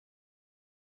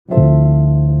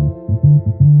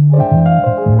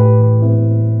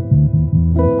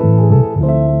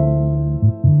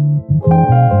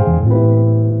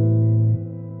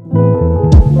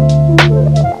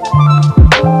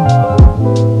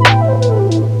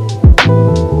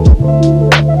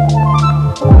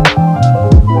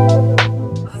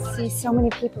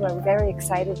are very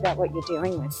excited about what you're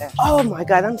doing with this. Oh my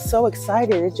God, I'm so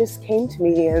excited. It just came to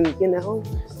me and,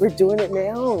 we're doing it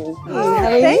now.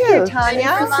 Thank you, Tanya.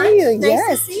 Nice to see you. Nice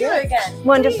to see you again.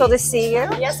 Wonderful to see you.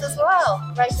 Yes, as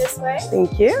well. Right this way.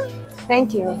 Thank you.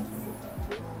 Thank you.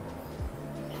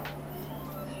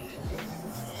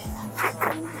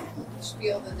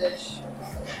 Spiel the dish.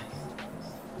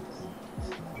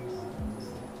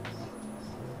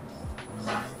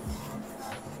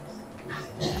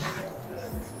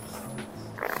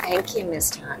 Thank you, Miss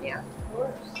Tanya. Of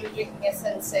course. We're drinking a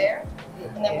Sancerre.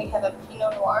 And then we have a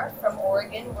Pinot Noir from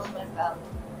Oregon, Willamette Valley.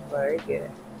 Very good.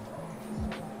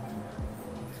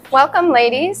 Welcome,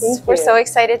 ladies. Thank We're you. so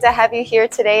excited to have you here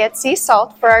today at Sea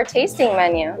Salt for our tasting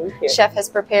menu. Thank you. Chef has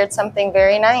prepared something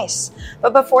very nice.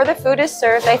 But before the food is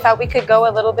served, I thought we could go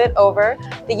a little bit over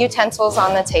the utensils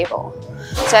on the table.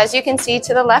 So as you can see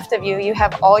to the left of you, you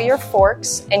have all your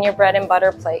forks and your bread and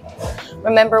butter plate.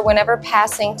 Remember, whenever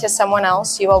passing to someone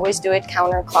else, you always do it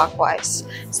counterclockwise.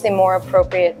 It's the more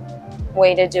appropriate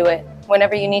way to do it.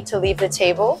 Whenever you need to leave the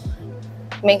table,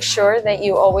 make sure that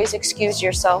you always excuse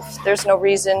yourself. There's no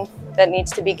reason that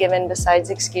needs to be given besides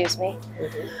excuse me.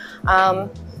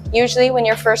 Usually when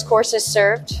your first course is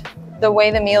served, the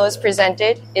way the meal is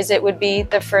presented is it would be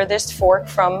the furthest fork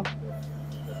from,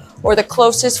 or the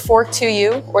closest fork to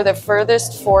you, or the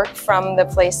furthest fork from the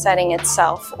place setting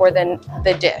itself, or then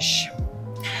the dish.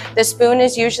 The spoon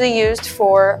is usually used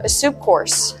for a soup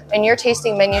course. In your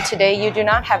tasting menu today, you do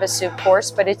not have a soup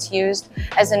course, but it's used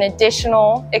as an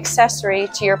additional accessory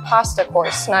to your pasta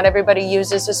course. Not everybody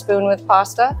uses a spoon with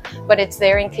pasta, but it's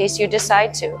there in case you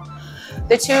decide to.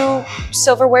 The two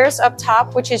silverwares up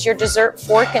top, which is your dessert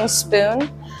fork and spoon,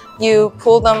 you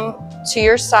pull them to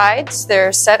your sides.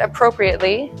 They're set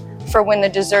appropriately for when the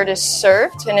dessert is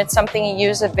served, and it's something you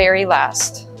use at very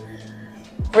last.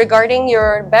 Regarding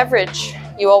your beverage,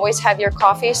 you always have your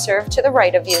coffee served to the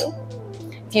right of you.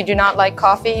 If you do not like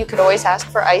coffee, you could always ask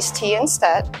for iced tea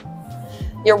instead.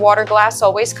 Your water glass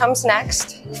always comes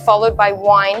next, followed by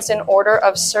wines in order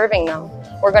of serving them.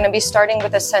 We're going to be starting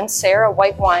with a Sancerre, a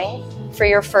white wine, for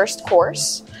your first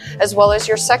course, as well as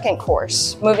your second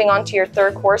course. Moving on to your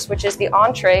third course, which is the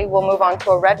entree, we'll move on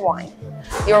to a red wine.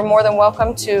 You're more than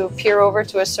welcome to peer over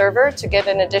to a server to get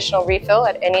an additional refill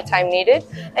at any time needed,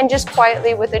 and just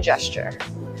quietly with a gesture.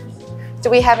 Do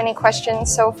we have any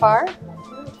questions so far?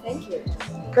 Thank you.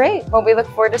 Great. Well, we look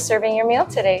forward to serving your meal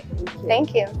today.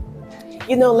 Thank you.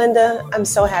 Linda, I'm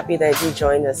so happy that you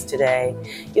joined us today.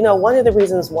 One of the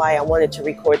reasons why I wanted to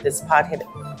record this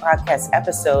podcast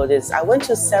episode is I went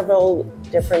to several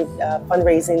different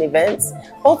fundraising events,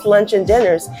 both lunch and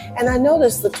dinners, and I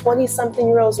noticed the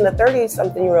 20-something-year-olds and the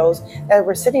 30-something-year-olds that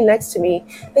were sitting next to me,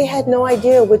 they had no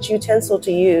idea which utensil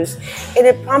to use. And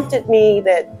it prompted me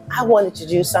that I wanted to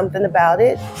do something about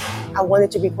it. I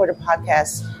wanted to record a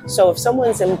podcast. So if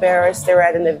someone's embarrassed, they're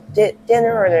at a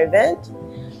dinner or an event,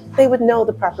 they would know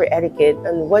the proper etiquette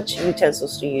and which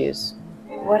utensils to use.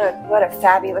 What a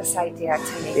fabulous idea,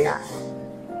 Tamika.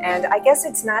 And I guess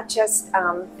it's not just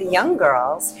the young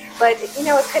girls, but it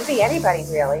could be anybody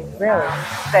really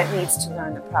that needs to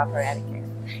learn the proper etiquette.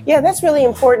 Yeah, that's really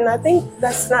important. I think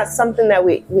that's not something that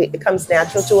it comes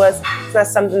natural to us. It's not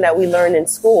something that we learn in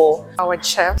school. Our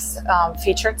chef's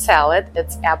featured salad,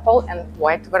 it's apple and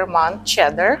white Vermont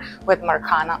cheddar with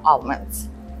Marcana almonds.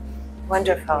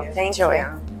 Wonderful. Thank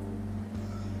you.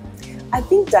 I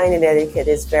think dining etiquette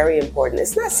is very important.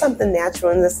 It's not something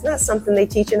natural, and it's not something they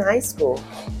teach in high school.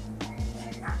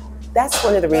 That's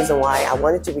one of the reasons why I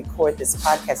wanted to record this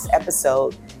podcast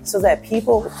episode, so that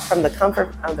people from the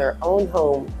comfort of their own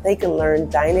home, they can learn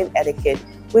dining etiquette,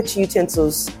 which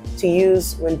utensils to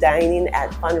use when dining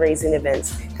at fundraising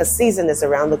events, because season is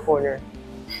around the corner.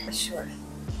 Sure.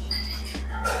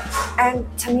 And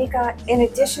Tamika, in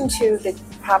addition to the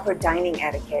proper dining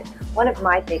etiquette, one of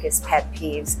my biggest pet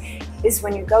peeves is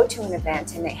when you go to an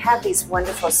event and they have these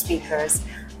wonderful speakers,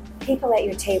 people at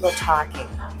your table talking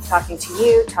to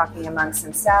you, talking amongst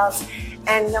themselves.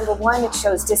 And number one, it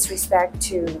shows disrespect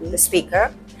to the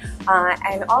speaker.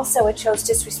 And also it shows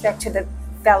disrespect to the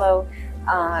fellow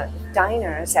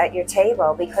diners at your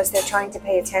table, because they're trying to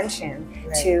pay attention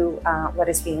to what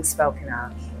is being spoken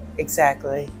of.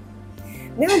 Exactly.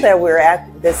 Now that we're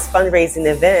at this fundraising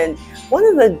event, one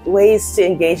of the ways to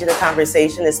engage in a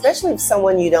conversation, especially if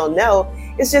someone you don't know,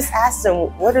 is just ask them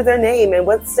what are their name and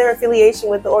what's their affiliation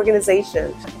with the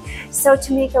organization. So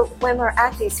Tamika, when we're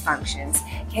at these functions,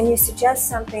 can you suggest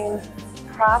something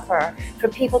proper for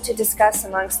people to discuss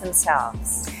amongst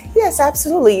themselves? Yes,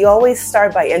 absolutely. You always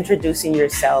start by introducing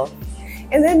yourself.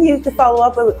 And then you can follow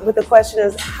up with the question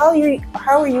is, how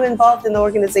are you involved in the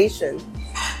organization?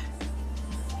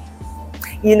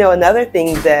 You know, another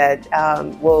thing that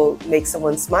will make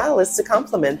someone smile is to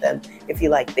compliment them. If you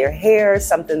like their hair,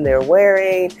 something they're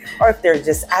wearing, or if they're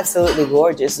just absolutely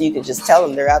gorgeous, you can just tell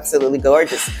them they're absolutely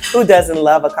gorgeous. Who doesn't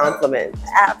love a compliment?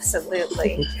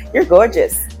 Absolutely. You're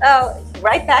gorgeous. Oh,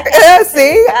 right back.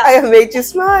 See, I have made you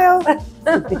smile.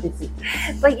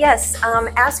 But yes,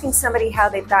 asking somebody how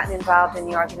they've gotten involved in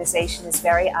the organization is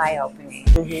very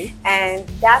eye-opening. And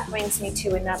that brings me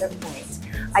to another point.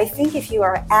 I think if you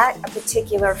are at a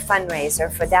particular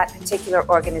fundraiser for that particular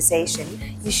organization,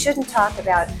 you shouldn't talk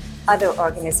about other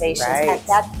organizations at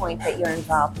that point that you're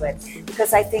involved with,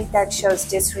 because I think that shows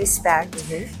disrespect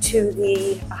to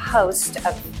the host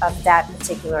of that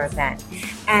particular event.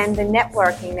 And the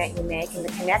networking that you make and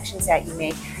the connections that you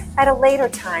make at a later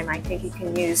time, I think you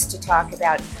can use to talk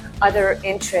about other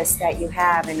interests that you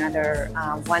have and other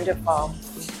wonderful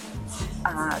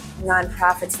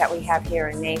nonprofits that we have here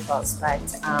in Naples. But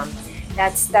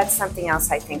that's something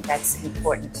else I think that's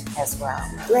important as well.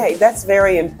 Right, that's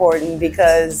very important,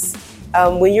 because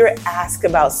when you're asked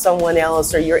about someone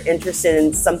else or you're interested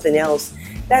in something else,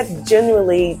 that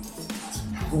generally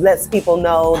lets people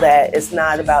know that it's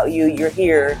not about you. You're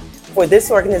here for this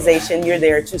organization. You're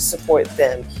there to support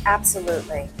them.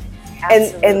 Absolutely.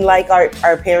 And like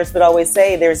our parents would always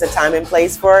say, there's a time and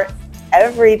place for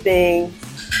everything.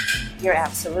 You're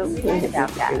absolutely right about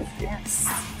that. Yes,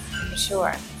 for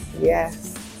sure.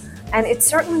 Yes. And it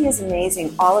certainly is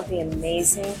amazing, all of the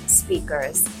amazing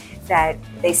speakers that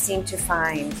they seem to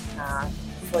find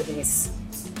for these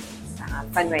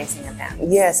fundraising events.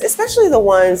 Yes, especially the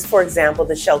ones, for example,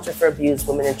 the Shelter for Abused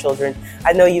Women and Children.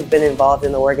 I know you've been involved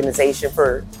in the organization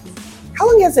for, how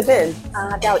long has it been?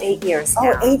 About 8 years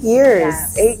now. Oh, 8 years.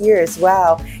 Yes. 8 years,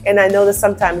 wow. And I know that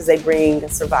sometimes they bring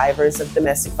survivors of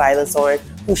domestic violence on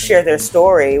who share their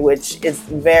story, which is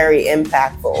very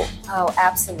impactful. Oh,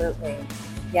 absolutely.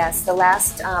 Yes, the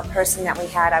last person that we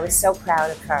had, I was so proud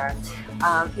of her.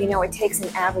 You know, it takes an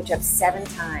average of 7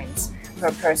 times for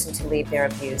a person to leave their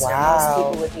abuser. Wow. Most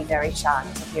people would be very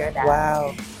shocked to hear that.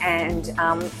 Wow. And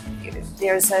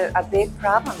there's a big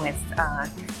problem with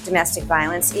domestic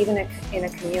violence, even in a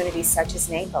community such as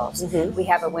Naples. We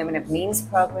have a Women of Means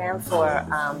program for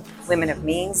women of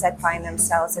means that find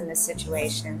themselves in this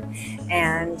situation.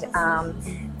 And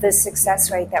the success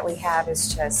rate that we have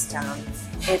is just,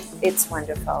 it's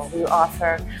wonderful. We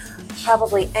offer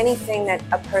probably anything that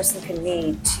a person can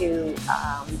need to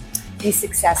be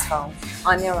successful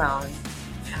on their own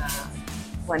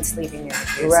once leaving their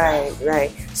abuser. Right.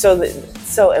 So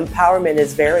empowerment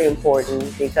is very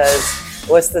important, because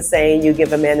what's the saying? You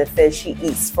give a man a fish, he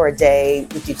eats for a day.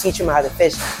 If you teach him how to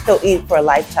fish, he'll eat for a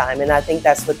lifetime. And I think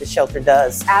that's what the shelter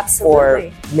does.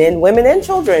 Absolutely. For men, women, and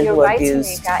children You're who are right,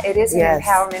 abused. Tamika. It is an Yes.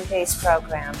 empowerment-based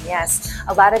program. Yes,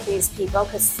 a lot of these people,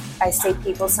 because I say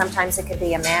people, sometimes it could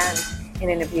be a man in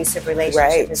an abusive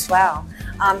relationship as well,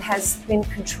 has been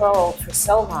controlled for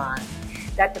so long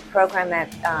that the program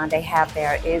that they have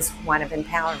there is one of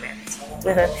empowerment.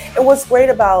 And what's great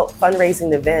about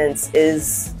fundraising events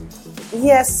is,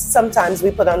 yes, sometimes we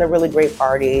put on a really great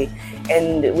party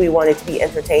and we want it to be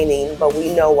entertaining, but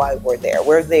we know why we're there.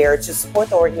 We're there to support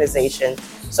the organization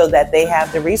so that they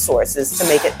have the resources to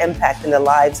make an impact in the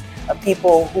lives of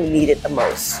people who need it the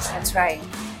most. That's right.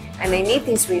 And they need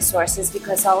these resources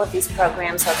because all of these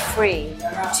programs are free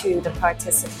to the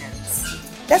participants.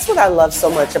 That's what I love so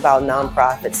much about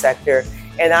nonprofit sector.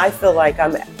 And I feel like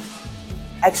I'm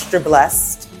extra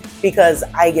blessed because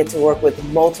I get to work with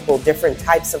multiple different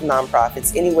types of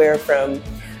nonprofits, anywhere from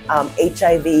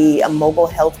HIV, a mobile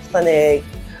health clinic,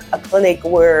 a clinic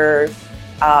where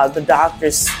the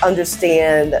doctors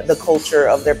understand the culture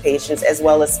of their patients as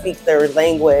well as speak their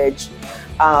language.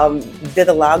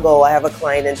 Vitiligo, I have a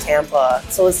client in Tampa.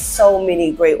 So it's so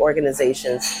many great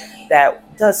organizations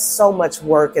that does so much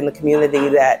work in the community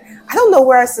that I don't know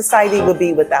where our society would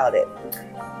be without it.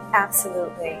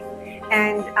 Absolutely.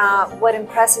 And what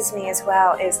impresses me as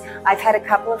well is I've had a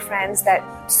couple of friends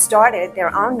that started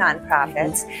their own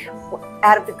nonprofits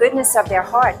out of the goodness of their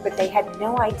heart, but they had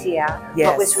no idea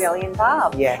what was really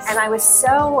involved. Yes. And I was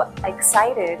so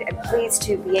excited and pleased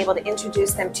to be able to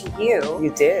introduce them to you.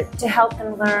 You did. To help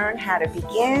them learn how to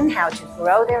begin, how to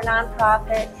grow their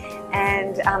nonprofit.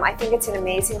 And I think it's an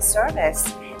amazing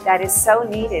service that is so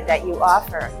needed that you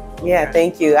offer. Yeah,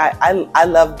 thank you. I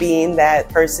love being that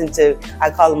person I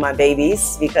call them my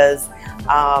babies, because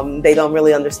they don't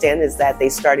really understand is that they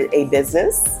started a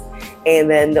business.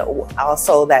 And then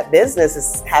also that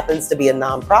business happens to be a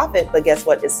nonprofit, but guess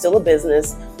what? It's still a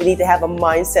business. We need to have a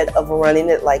mindset of running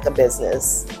it like a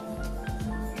business.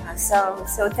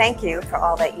 So thank you for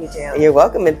all that you do. You're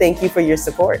welcome, and thank you for your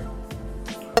support.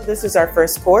 This is our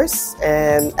first course,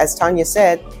 and as Tanya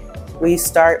said, we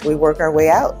work our way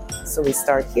out. So we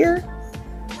start here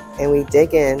and we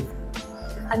dig in.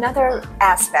 Another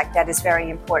aspect that is very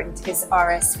important is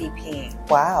RSVPing.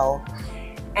 Wow.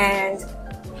 And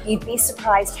you'd be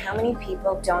surprised how many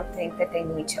people don't think that they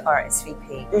need to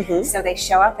RSVP. Mm-hmm. So they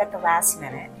show up at the last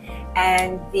minute,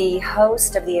 and the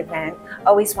host of the event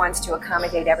always wants to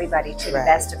accommodate everybody to the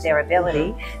best of their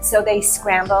ability. Mm-hmm. So they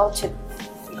scramble to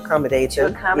accommodate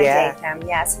them,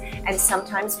 yes. And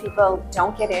sometimes people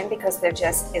don't get in because there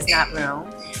just is not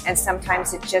room. And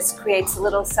sometimes it just creates a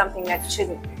little something that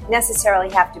shouldn't necessarily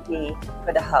have to be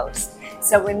for the host.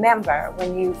 So remember,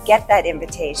 when you get that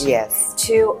invitation,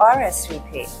 to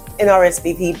RSVP. And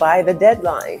RSVP by the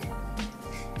deadline.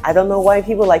 I don't know why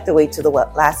people like to wait to the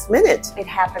last minute. It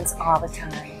happens all the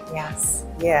time, yes.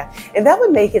 Yeah, and that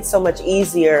would make it so much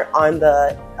easier on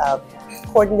the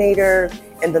coordinator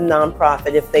and the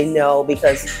nonprofit if they know,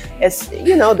 because it's,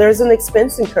 you know, there's an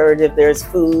expense incurred if there's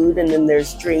food and then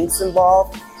there's drinks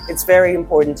involved. It's very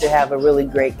important to have a really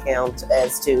great count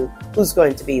as to who's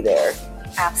going to be there.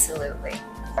 Absolutely.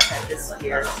 I have this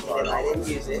here, and I didn't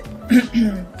use it.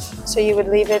 So you would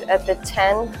leave it at the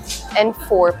 10 and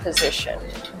 4 position.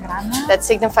 That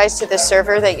signifies to the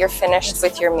server that you're finished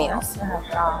with your meal.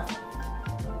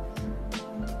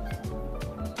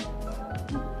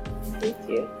 Thank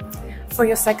you. For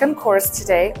your second course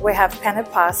today, we have penne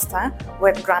pasta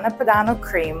with grana padano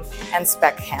cream and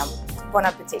speck ham. Bon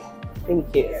appetit.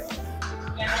 Thank you.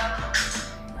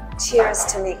 Cheers,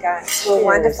 Tamika, to a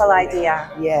wonderful idea.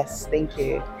 Yes, thank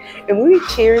you. And when we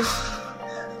cheers,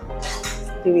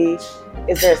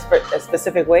 is there a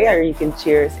specific way, or you can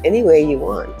cheers any way you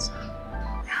want?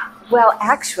 Well,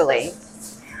 actually,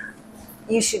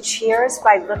 you should cheers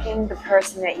by looking the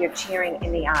person that you're cheering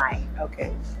in the eye.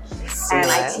 Okay. And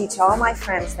I teach all my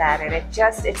friends that, and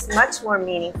it's much more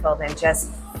meaningful than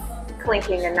just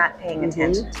clinking and not paying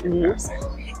attention to the person.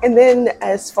 And then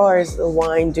as far as the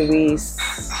wine, do we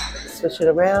switch it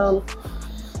around?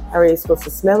 Are we supposed to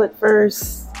smell it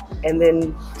first and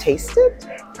then taste it?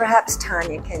 Perhaps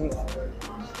Tanya can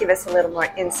give us a little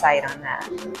more insight on that.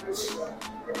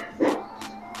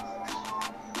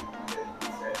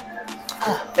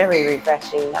 Oh, very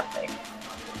refreshing. Lovely.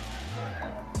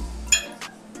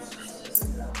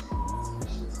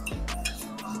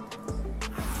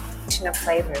 Of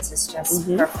flavors is just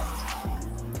perfect.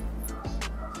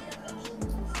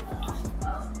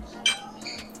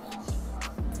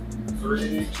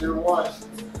 Three, two, one.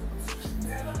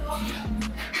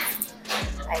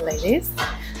 Hi, ladies.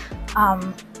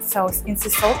 So in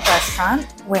Sisal restaurant,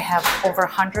 we have over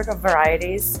 100 of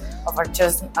varieties of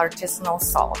artisanal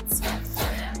salts.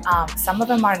 Some of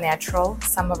them are natural,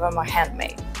 some of them are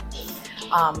handmade.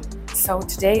 So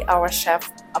today our chef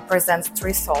presents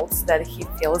 3 salts that he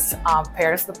feels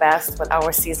pairs the best with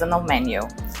our seasonal menu.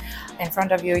 In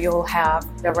front of you, you'll have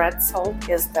the red salt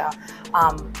is the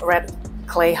red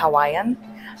clay Hawaiian.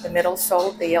 The middle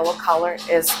salt, the yellow color,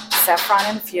 is saffron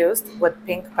infused with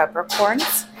pink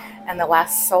peppercorns. And the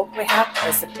last salt we have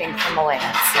is the pink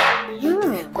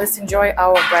Himalayan. Let's enjoy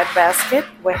our bread basket.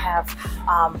 We have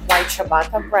white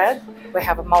ciabatta bread. We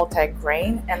have a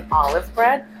multi-grain and olive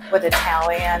bread with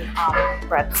Italian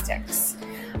breadsticks.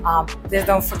 Please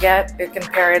don't forget, you can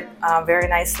pair it very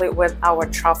nicely with our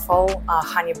truffle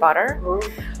honey butter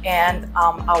and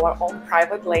our own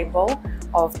private label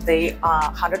of the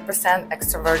 100%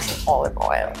 extra virgin olive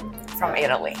oil from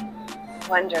Italy.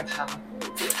 Wonderful.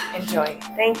 Enjoy.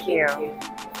 Thank you.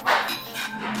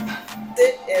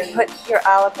 Put your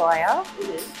olive oil.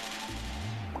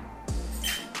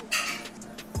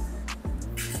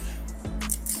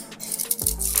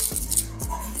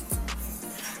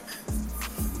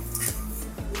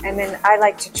 And then I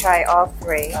like to try all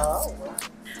 3. Oh.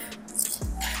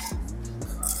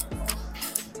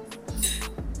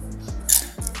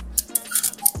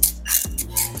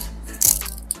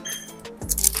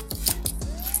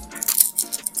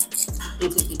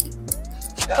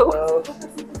 Oh,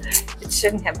 it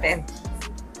shouldn't have been.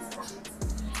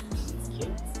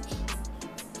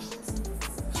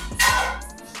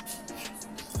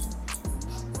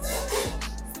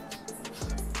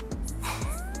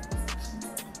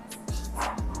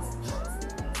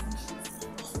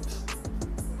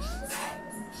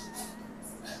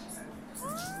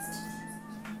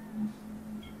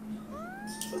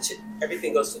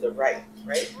 Everything goes to the right?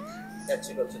 That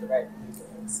should go to the right.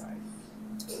 Side.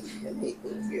 Thank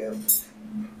you.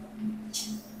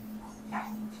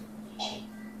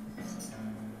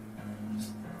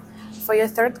 For your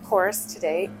third course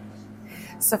today,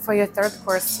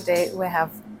 we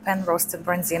have pan roasted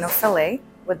branzino filet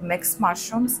with mixed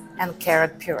mushrooms and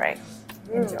carrot puree.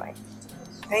 Enjoy.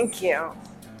 Thank you.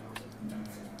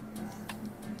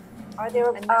 Are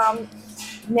there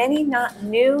many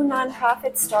new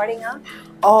nonprofits starting up?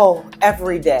 Oh,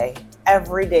 every day.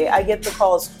 Every day. I get the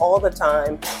calls all the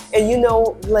time. And you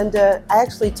know, Linda, I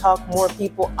actually talk more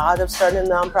people out of starting a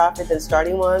nonprofit than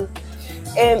starting one.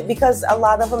 And because a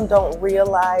lot of them don't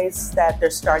realize that they're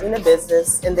starting a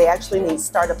business and they actually need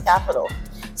startup capital.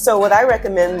 So what I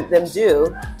recommend them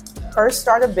do, first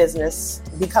start a business,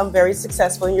 become very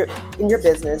successful in your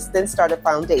business, then start a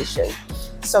foundation.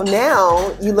 So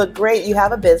now you look great, you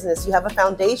have a business, you have a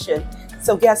foundation.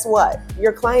 So guess what?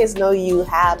 Your clients know you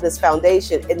have this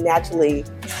foundation. It naturally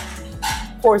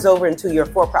pours over into your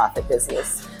for-profit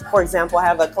business. For example, I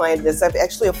have a client that's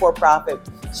actually a for-profit.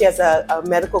 She has a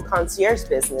medical concierge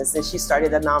business and she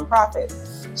started a nonprofit.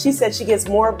 She said she gets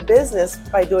more business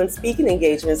by doing speaking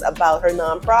engagements about her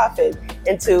nonprofit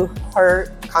into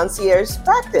her concierge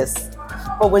practice.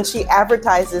 But when she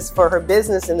advertises for her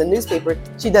business in the newspaper,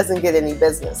 she doesn't get any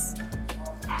business.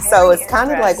 So it's kind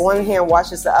of like one hand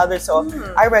washes the other. So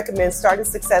I recommend start a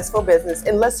successful business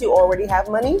unless you already have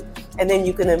money, and then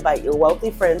you can invite your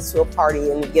wealthy friends to a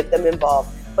party and get them involved.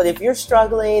 But if you're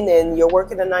struggling and you're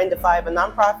working a 9-to-5, a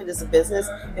nonprofit is a business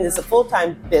and it's a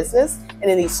full-time business and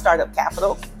it needs startup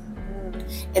capital.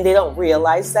 And they don't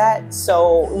realize that.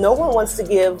 So no one wants to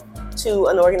give to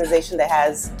an organization that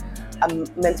has a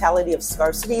mentality of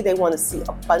scarcity. They want to see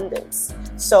abundance.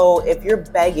 So if you're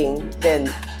begging, then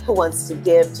who wants to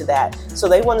give to that? So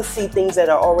they want to see things that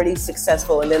are already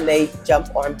successful and then they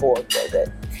jump on board with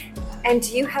it. And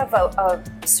do you have a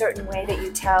certain way that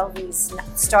you tell these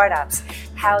startups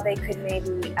how they could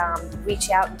maybe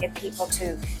reach out and get people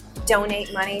to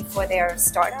donate money for their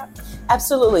startup?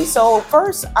 Absolutely. So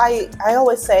first, I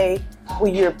always say,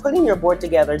 when you're putting your board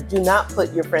together, do not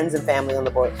put your friends and family on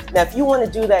the board. Now, if you want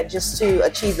to do that just to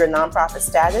achieve your nonprofit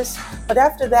status, but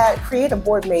after that, create a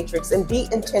board matrix and be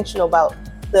intentional about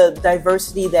the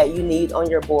diversity that you need on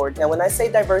your board. Now, when I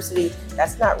say diversity,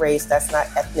 that's not race, that's not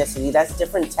ethnicity, that's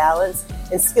different talents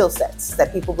and skill sets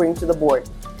that people bring to the board.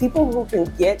 People who can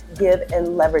get, give,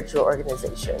 and leverage your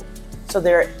organization. So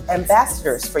they're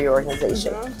ambassadors for your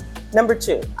organization. Number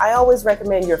 2, I always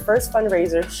recommend your first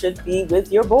fundraiser should be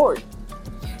with your board.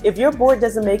 If your board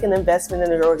doesn't make an investment in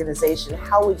your organization,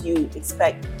 how would you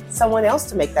expect someone else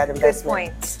to make that investment?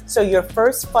 Good point. So your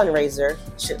first fundraiser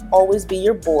should always be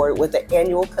your board with an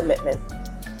annual commitment,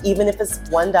 even if it's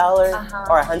 $1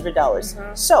 or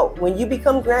 $100. So when you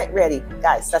become grant ready,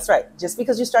 guys, that's right. Just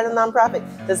because you start a nonprofit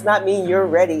does not mean you're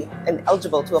ready and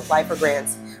eligible to apply for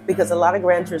grants, because a lot of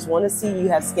grantors want to see you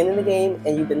have skin in the game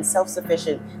and you've been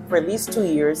self-sufficient for at least 2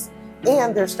 years.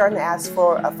 And they're starting to ask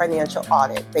for a financial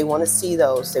audit. They want to see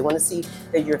those. They want to see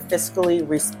that you're fiscally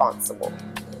responsible.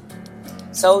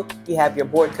 So you have your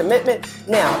board commitment.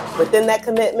 Now, within that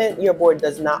commitment, your board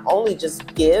does not only just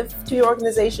give to your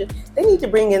organization, they need to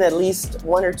bring in at least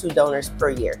 1 or 2 donors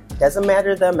per year. Doesn't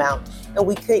matter the amount. And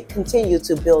we can continue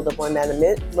to build upon that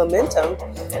momentum.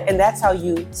 And that's how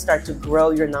you start to grow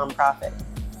your nonprofit.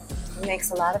 It makes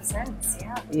a lot of sense,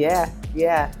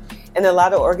 Yeah. And a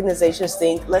lot of organizations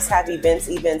think, let's have events.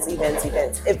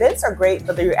 Events are great,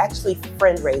 but they're actually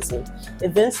friend raising.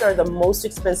 Events are the most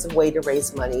expensive way to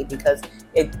raise money because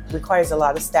it requires a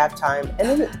lot of staff time and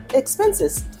then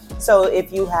expenses. So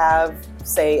if you have,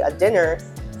 say, a dinner,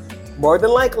 more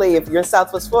than likely, if you're in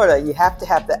Southwest Florida, you have to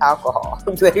have the alcohol.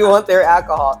 They want their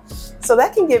alcohol. So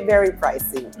that can get very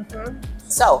pricey.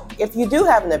 So if you do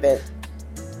have an event,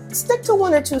 stick to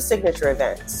 1 or 2 signature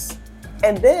events.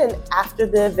 And then after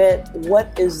the event,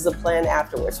 what is the plan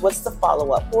afterwards? What's the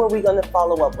follow-up? Who are we going to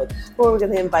follow up with? Who are we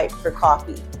going to invite for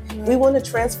coffee? We want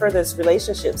to transfer this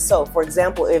relationship. So, for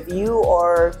example, if you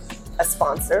are a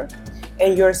sponsor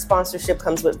and your sponsorship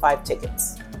comes with 5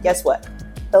 tickets, guess what?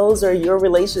 Those are your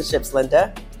relationships,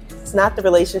 Linda. It's not the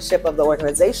relationship of the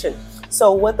organization.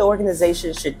 So what the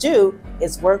organization should do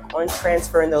is work on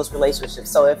transferring those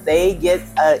relationships. So if they get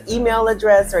an email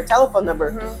address or a telephone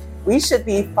number, we should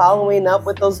be following up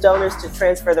with those donors to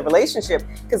transfer the relationship.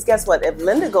 Because guess what? If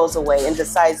Linda goes away and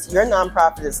decides your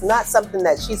nonprofit is not something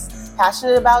that she's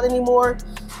passionate about anymore,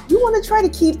 you want to try to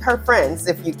keep her friends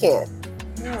if you can.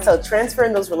 So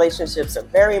transferring those relationships are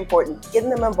very important.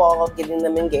 Getting them involved, getting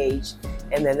them engaged,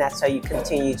 and then that's how you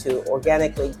continue to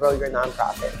organically grow your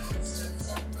nonprofit.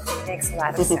 Makes a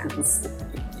lot of sense.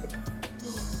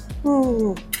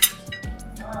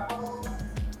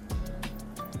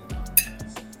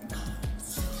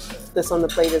 This on the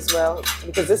plate as well,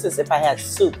 because this is if I had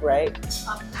soup, right?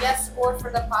 Yes, or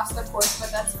for the pasta course,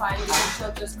 but that's fine because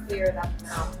she'll just clear it up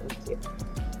now. Thank you.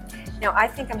 Now, I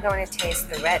think I'm going to taste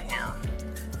the red now.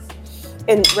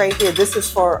 And right here, this is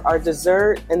for our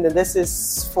dessert, and then this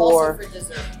is for. Also for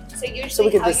dessert. So usually So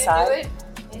we could how decide? you do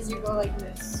it is you go like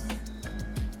this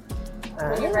when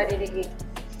uh, you're ready to eat.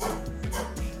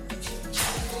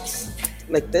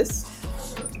 like this,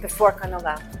 The fork on the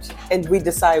left. and we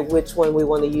decide which one we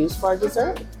want to use for our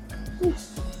dessert.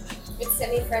 It's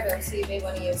semi-freddo, so you may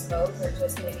want to use both or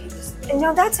just maybe just.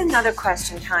 No, that's another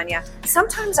question, Tanya.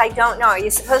 Sometimes I don't know. Are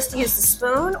you supposed to use the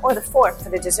spoon or the fork for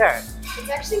the dessert? It's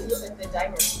actually the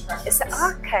diner's preference.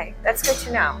 Okay, that's good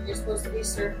to know. You're supposed to be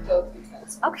served both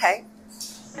utensils. Okay.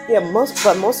 Yeah, most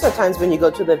of the times when you go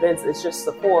to the events, it's just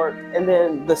the fork, and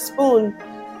then the spoon.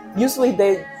 Usually,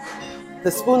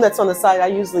 the spoon that's on the side, I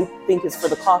usually think is for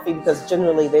the coffee because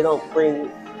generally they don't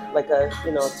bring like a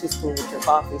teaspoon with your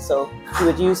coffee. So you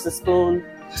would use the spoon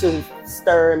to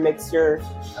stir and mix your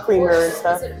creamer and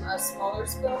stuff. Is it a smaller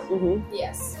spoon? Mm-hmm.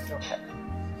 Yes. Okay.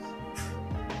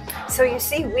 So you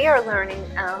see, we are learning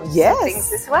Yes. some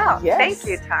things as well. Yes. Thank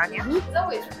you, Tanya. It's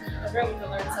always room to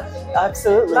learn something new.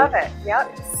 Absolutely. Love it.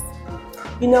 Yep.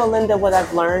 You know, Linda, what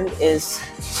I've learned is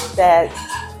that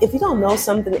if you don't know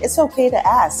something, it's okay to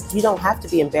ask. You don't have to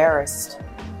be embarrassed.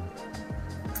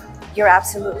 You're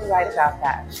absolutely right about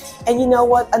that. And you know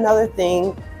what? Another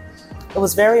thing, it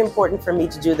was very important for me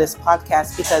to do this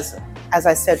podcast because, as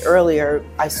I said earlier,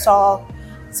 I saw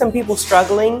some people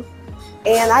struggling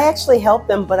and I actually helped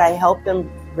them, but I helped them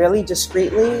really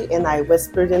discreetly and I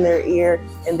whispered in their ear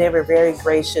and they were very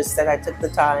gracious that I took the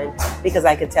time because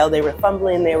I could tell they were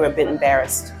fumbling, they were a bit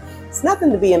embarrassed. It's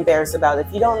nothing to be embarrassed about. If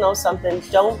you don't know something,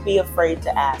 don't be afraid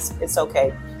to ask. It's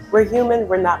okay. We're human,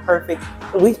 we're not perfect,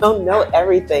 we don't know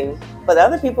everything, but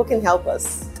other people can help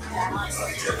us.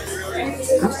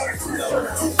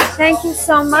 Thank you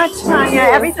so much, Tanya.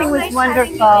 Everything was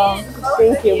wonderful.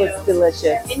 Thank you, it was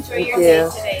delicious. Enjoy Thank your you. day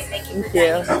today. Thank you for Thank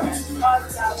you. dining with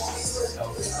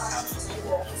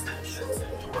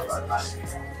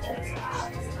us.